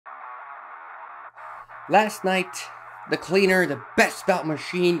Last night, the cleaner, the best bout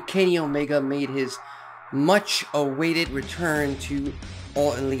machine, Kenny Omega made his much-awaited return to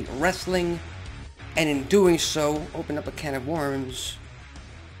All Elite Wrestling, and in doing so, opened up a can of worms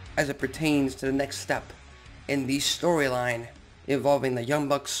as it pertains to the next step in the storyline involving the Young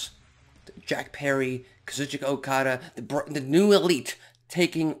Bucks, Jack Perry, Kazuchika Okada, the new Elite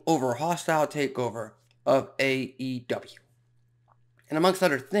taking over, hostile takeover of AEW. And amongst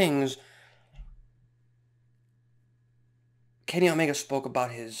other things, Kenny Omega spoke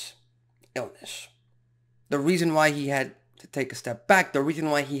about his illness. The reason why he had to take a step back, the reason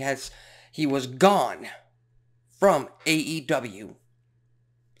why he was gone from AEW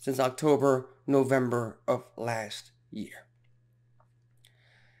since October, November of last year.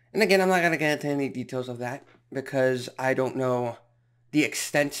 And again, I'm not going to get into any details of that because I don't know the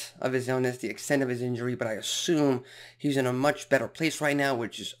extent of his illness, the extent of his injury, but I assume he's in a much better place right now,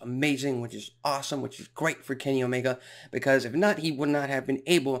 which is amazing, which is awesome, which is great for Kenny Omega, because if not, he would not have been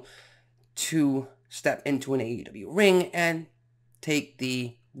able to step into an AEW ring and take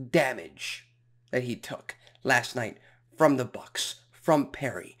the damage that he took last night from the Bucks, from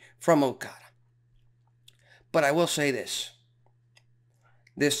Perry, from Okada. But I will say this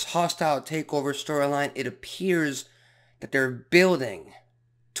hostile takeover storyline, it appears that they're building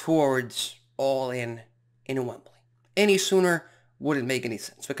towards All In Wembley. Any sooner wouldn't make any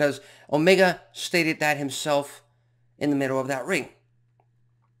sense, because Omega stated that himself in the middle of that ring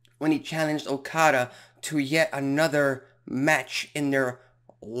when he challenged Okada to yet another match in their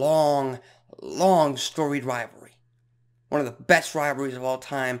long storied rivalry. One of the best rivalries of all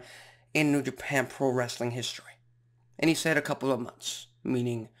time in New Japan Pro Wrestling history. And he said a couple of months,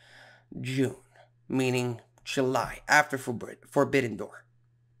 meaning June, meaning July, after Forbidden Door.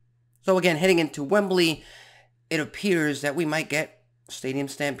 So again, heading into Wembley, it appears that we might get Stadium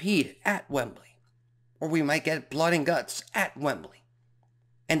Stampede at Wembley. Or we might get Blood and Guts at Wembley.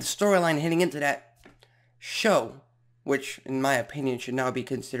 And the storyline heading into that show, which in my opinion should now be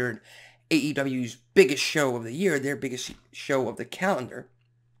considered AEW's biggest show of the year, their biggest show of the calendar,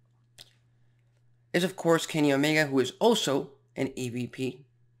 is of course Kenny Omega, who is also an EVP,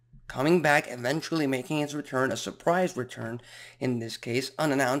 coming back, eventually making his return, a surprise return in this case,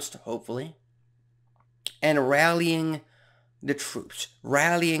 unannounced hopefully, and rallying the troops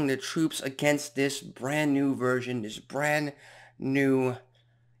against this brand new version, this brand new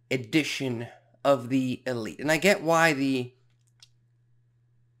edition of the Elite. And I get why the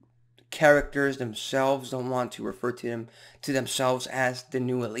characters themselves don't want to refer to themselves as the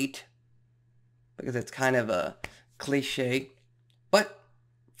new Elite, because it's kind of a cliche. But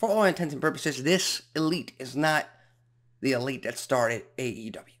for all intents and purposes, this Elite is not the Elite that started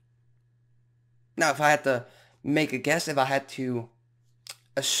AEW. Now, if I had to make a guess, if I had to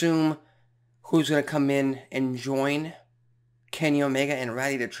assume who's going to come in and join Kenny Omega and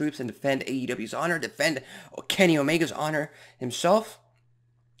rally the troops and defend AEW's honor, defend Kenny Omega's honor himself,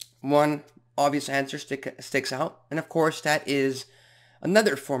 one obvious answer sticks out. And of course, that is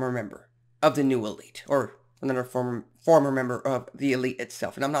another former member of the new Elite, or another former member of the Elite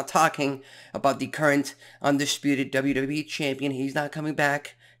itself. And I'm not talking about the current undisputed WWE champion. He's not coming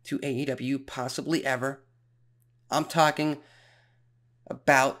back to AEW, possibly ever. I'm talking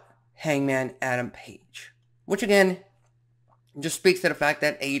about Hangman Adam Page, which again just speaks to the fact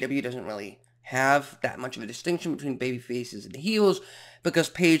that AEW doesn't really have that much of a distinction between baby faces and heels, because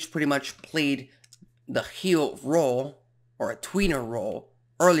Page pretty much played the heel role, or a tweener role,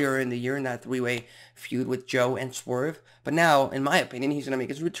 earlier in the year in that three-way feud with Joe and Swerve. But now, in my opinion, he's going to make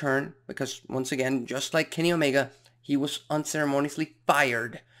his return because, once again, just like Kenny Omega, he was unceremoniously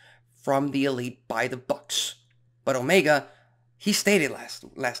fired from the Elite by the Bucks. But Omega, he stated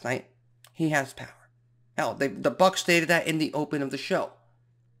last night, he has power. Hell, the Bucks stated that in the open of the show.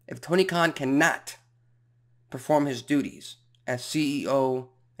 If Tony Khan cannot perform his duties as CEO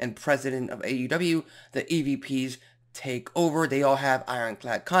and president of AEW, the EVPs take over. They all have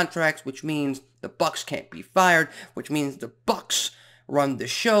ironclad contracts, which means the Bucks can't be fired, which means the Bucks run the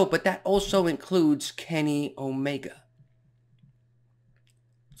show, but that also includes Kenny Omega.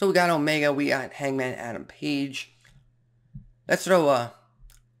 So we got Omega, we got Hangman Adam Page. Let's throw a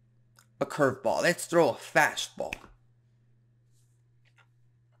curveball. Let's throw a fastball.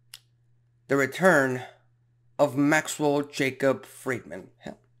 The return of Maxwell Jacob Friedman.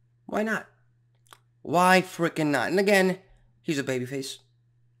 Hell, why not? Why frickin' not? And again, he's a babyface.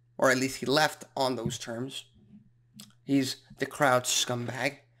 Or at least he left on those terms. He's the crowd's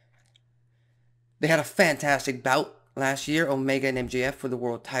scumbag. They had a fantastic bout last year, Omega and MJF, for the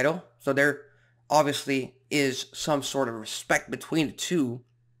world title. So there obviously is some sort of respect between the two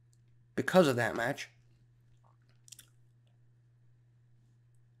because of that match.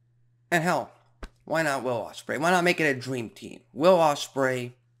 And hell, why not Will Ospreay? Why not make it a dream team? Will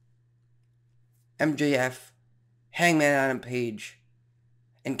Ospreay, MJF, Hangman Adam Page,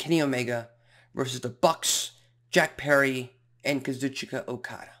 and Kenny Omega versus the Bucks, Jack Perry, and Kazuchika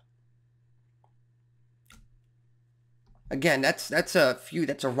Okada. Again, that's a feud,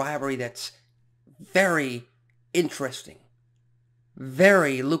 that's a rivalry that's very interesting,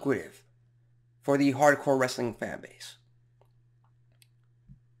 very lucrative for the hardcore wrestling fan base.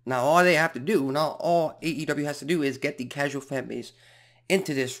 Now, all they have to do, now all AEW has to do is get the casual fan base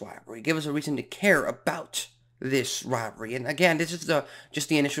into this rivalry. Give us a reason to care about this rivalry. And again, this is just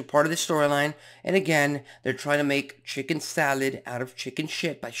the initial part of the storyline. And again, they're trying to make chicken salad out of chicken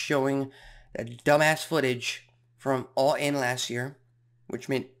shit by showing that dumbass footage from All In last year, which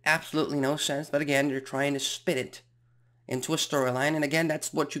made absolutely no sense. But again, they're trying to spit it into a storyline. And again,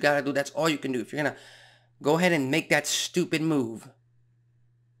 that's what you gotta do. That's all you can do. If you're gonna go ahead and make that stupid move,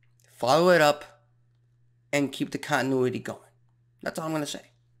 follow it up and keep the continuity going. That's all I'm gonna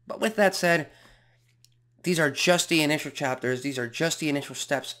say. But with that said, these are just the initial chapters. These are just the initial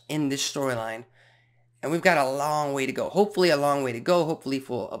steps in this storyline. And we've got a long way to go. Hopefully a long way to go. Hopefully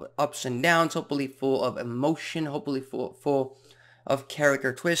full of ups and downs. Hopefully full of emotion. Hopefully full of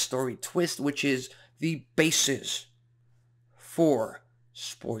character twist, story twist, which is the basis for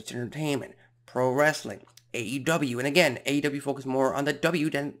sports entertainment, pro wrestling, AEW. And again, AEW focuses more on the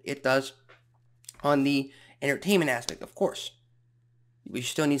W than it does on the entertainment aspect, of course. We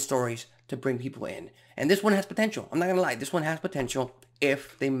still need stories to bring people in. And this one has potential. I'm not going to lie. This one has potential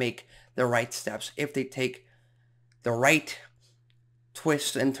if they make the right steps, if they take the right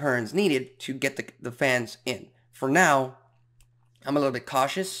twists and turns needed to get the fans in. For now, I'm a little bit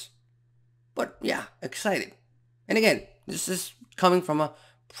cautious, but yeah, excited. And again, this is coming from a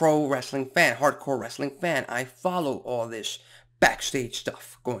pro wrestling fan, hardcore wrestling fan. I follow all this backstage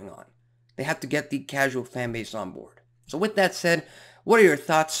stuff going on. They have to get the casual fan base on board. So with that said, what are your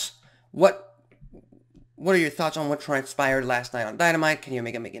thoughts? What are your thoughts on what transpired last night on Dynamite? Can you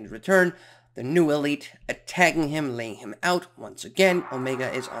Omega make his return? The new Elite attacking him, laying him out. Once again,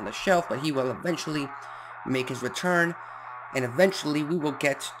 Omega is on the shelf, but he will eventually make his return. And eventually we will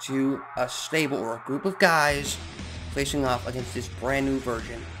get to a stable or a group of guys facing off against this brand new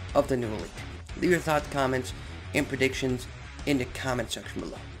version of the new Elite. Leave your thoughts, comments, and predictions in the comment section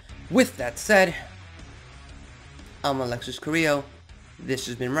below. With that said, I'm Alexis Carrillo. This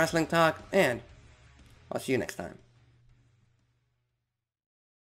has been Wrestling Talk, and I'll see you next time.